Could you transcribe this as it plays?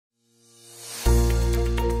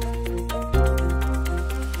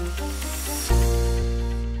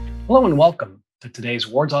Hello and welcome to today's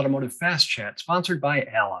Wards Automotive Fast Chat, sponsored by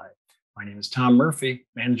Ally. My name is Tom Murphy,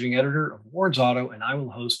 Managing Editor of WardsAuto, and I will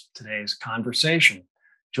host today's conversation.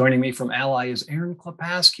 Joining me from Ally is Erin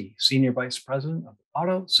Klepaski, Senior Vice President of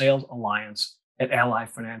Auto Sales Alliance at Ally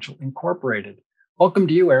Financial Incorporated. Welcome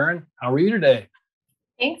to you, Erin. How are you today?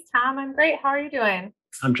 Thanks, Tom. I'm great. How are you doing?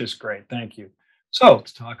 I'm just great. Thank you. So,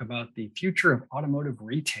 to talk about the future of automotive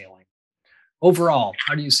retailing. Overall,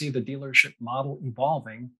 how do you see the dealership model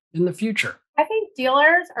evolving in the future? I think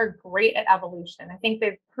dealers are great at evolution. I think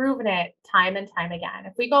they've proven it time and time again.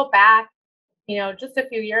 If we go back, just a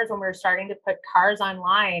few years when we were starting to put cars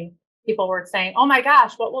online, people were saying, oh my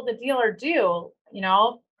gosh, what will the dealer do?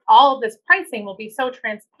 All of this pricing will be so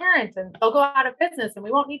transparent and they'll go out of business and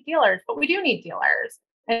we won't need dealers, but we do need dealers.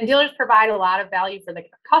 And dealers provide a lot of value for the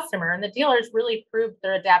customer. And the dealers really proved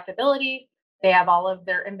their adaptability. They have all of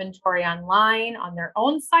their inventory online on their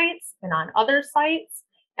own sites and on other sites.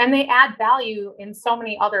 And they add value in so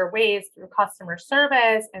many other ways through customer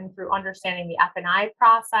service and through understanding the F&I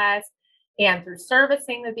process and through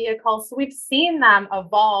servicing the vehicle. So we've seen them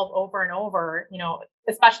evolve over and over,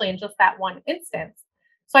 especially in just that one instance.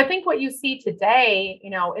 So I think what you see today,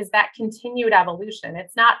 is that continued evolution.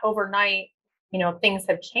 It's not overnight, things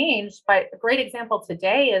have changed, but a great example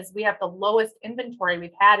today is we have the lowest inventory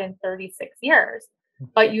we've had in 36 years.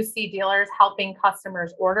 But you see dealers helping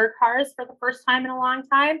customers order cars for the first time in a long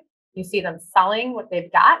time. You see them selling what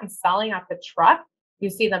they've got and selling off the truck. You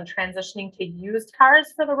see them transitioning to used cars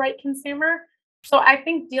for the right consumer. So I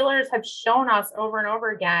think dealers have shown us over and over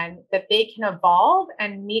again that they can evolve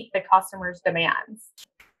and meet the customer's demands.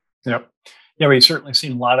 Yep. Yeah, we've certainly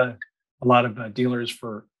seen a lot of dealers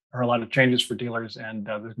a lot of changes for dealers, and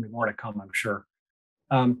there's going to be more to come, I'm sure.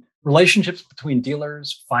 Relationships between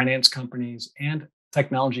dealers, finance companies, and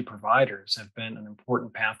technology providers have been an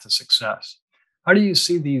important path to success. How do you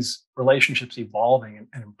see these relationships evolving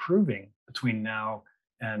and improving between now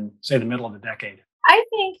and, say, the middle of the decade? I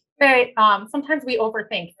think that sometimes we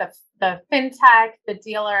overthink the fintech, the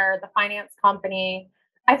dealer, the finance company.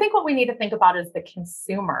 I think what we need to think about is the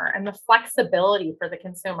consumer and the flexibility for the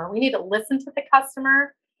consumer. We need to listen to the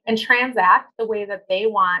customer and transact the way that they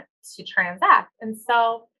want to transact. And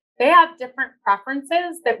so they have different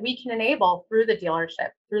preferences that we can enable through the dealership,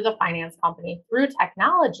 through the finance company, through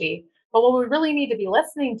technology. But what we really need to be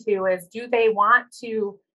listening to is, do they want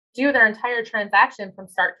to do their entire transaction from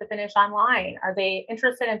start to finish online? Are they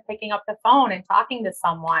interested in picking up the phone and talking to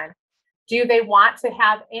someone? Do they want to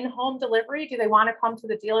have in-home delivery? Do they want to come to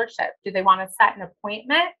the dealership? Do they want to set an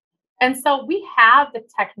appointment? And so we have the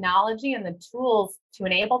technology and the tools to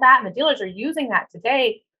enable that. And the dealers are using that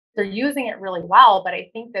today. They're using it really well. But I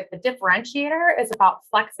think that the differentiator is about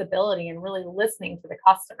flexibility and really listening to the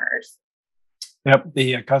customers. Yep,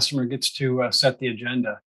 the customer gets to set the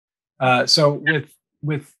agenda. So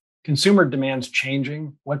with consumer demands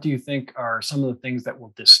changing, what do you think are some of the things that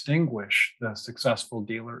will distinguish the successful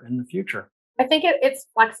dealer in the future? I think it's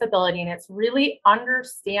flexibility, and it's really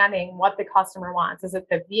understanding what the customer wants. Is it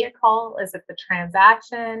the vehicle? Is it the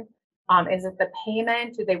transaction? Is it the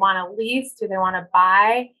payment? Do they want to lease? Do they want to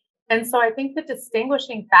buy? And so I think the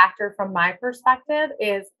distinguishing factor from my perspective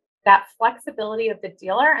is that flexibility of the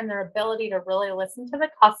dealer and their ability to really listen to the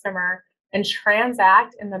customer and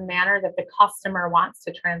transact in the manner that the customer wants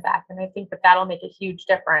to transact. And I think that that'll make a huge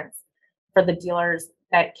difference for the dealers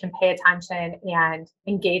that can pay attention and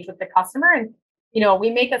engage with the customer. And, we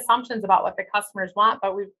make assumptions about what the customers want,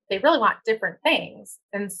 but they really want different things.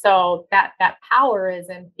 And so that power is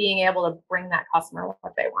in being able to bring that customer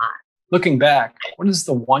what they want. Looking back, what is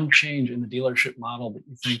the one change in the dealership model that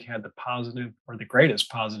you think had the positive or the greatest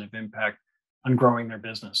positive impact on growing their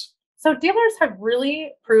business? So dealers have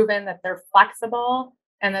really proven that they're flexible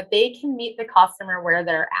and that they can meet the customer where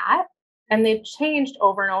they're at. And they've changed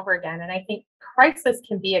over and over again. And I think crisis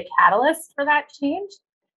can be a catalyst for that change.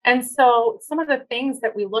 And so some of the things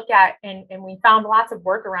that we look at, and we found lots of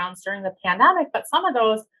workarounds during the pandemic, but some of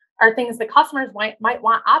those are things that customers might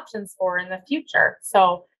want options for in the future.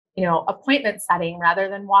 So, appointment setting rather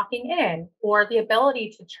than walking in, or the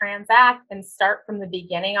ability to transact and start from the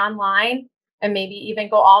beginning online and maybe even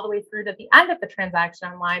go all the way through to the end of the transaction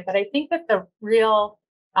online. But I think that the real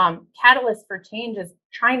catalyst for change is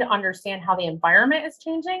trying to understand how the environment is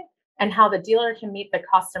changing and how the dealer can meet the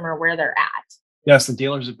customer where they're at. Yes, the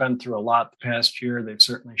dealers have been through a lot the past year. They've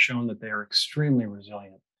certainly shown that they are extremely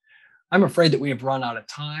resilient. I'm afraid that we have run out of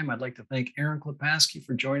time. I'd like to thank Erin Klepaski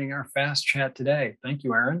for joining our Fast Chat today. Thank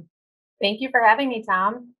you, Erin. Thank you for having me,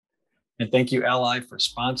 Tom. And thank you, Ally, for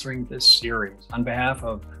sponsoring this series. On behalf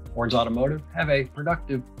of Wards Automotive, have a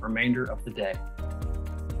productive remainder of the day.